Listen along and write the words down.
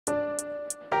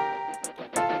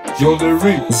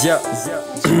Yeah.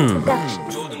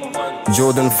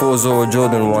 Jordan 4s or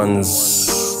Jordan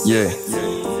 1s. Yeah.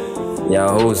 Yeah,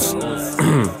 hoes.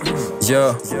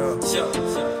 Yeah.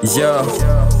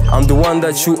 I'm the one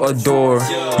that you adore.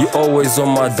 You always on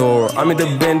my door. I'm in the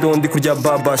bendo ndikurya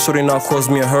baba. Shorty now calls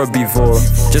me a herbivore.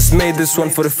 Just made this one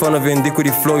for the fun of it.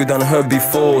 Ndikuri flow, you done heard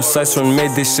before. Cysron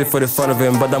made this shit for the fun of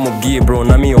it. But ndamubwiye bro,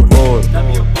 nami your boy.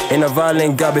 Ain't a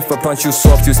violent guy, if I punch you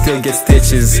soft, you still get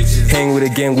stitches. Hang with a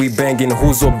gang, we bangin,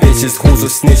 huzo bitches, huzo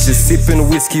snitches. Sippin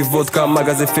whiskey, vodka,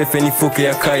 Mpagaze, fefe, nifuke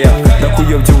ya kaya.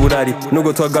 Ndakuyobya uburari,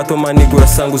 nugotwa gato, manigga,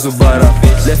 urasanga uzubara.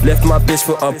 Left my bitch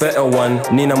for a better one.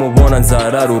 Nintamubona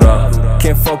nzararura.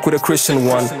 Can't fuck with a Christian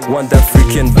one. Want that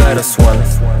freaking baddest one.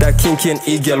 That kinky and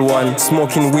eagle one.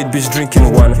 Smoking weed, bitch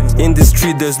drinking one. In the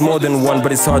street there's more than one,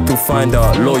 but it's hard to find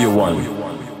a loyal one.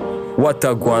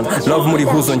 Watagwan, love muri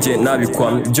huzo nje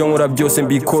nabikwam. Ibyo nkora byose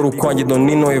mbikora ukwanjye, don't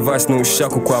need no advice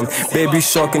nushaka ukwam. Baby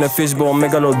shark in a fishbowl,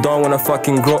 megalodon when I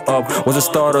fucking grow up. Was a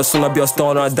starter, soon I be a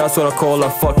starter, that's what I call a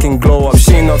fucking glow up.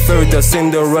 She ain't no fairy tale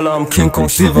Cinderella, I'm King Kong,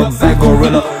 silverback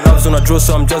gorilla. Love's on a draw,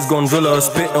 so I'm just gon' drill her.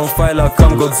 Spit on fire like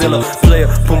I'm Godzilla. Player,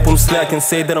 pum pum slack and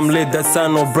say that I'm lit, that's a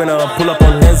no-brainer. I pull up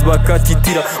on hands back at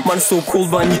titira. Man so cool,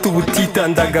 but I need to utita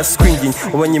and I got swinging.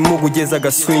 When you move, I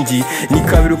got swingy.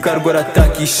 Nikabiru kargo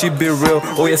rataki, she be real,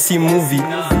 oh yeah, see movie.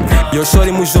 Yo,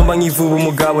 shorty mujomba ngivuba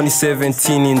umugabo ni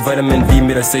Xeventeen. In vitamin B,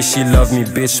 made her say she love me,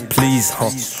 bitch, please,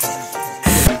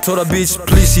 Told her bitch,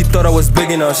 please, she thought I was big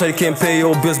enough. Shawty can't pay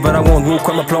your bills, but I won't look.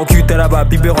 I'm a plan cute, teraba,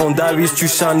 biberon, diaries, tu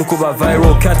shine, nuko ba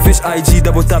viral. Catfish, IG,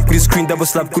 double tap, kuri screen, double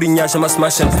slap, kuri nyasha, ma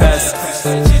smash and pass.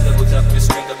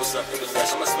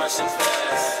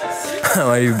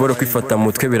 Boro kwifata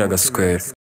mutwe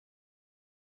biragaswera.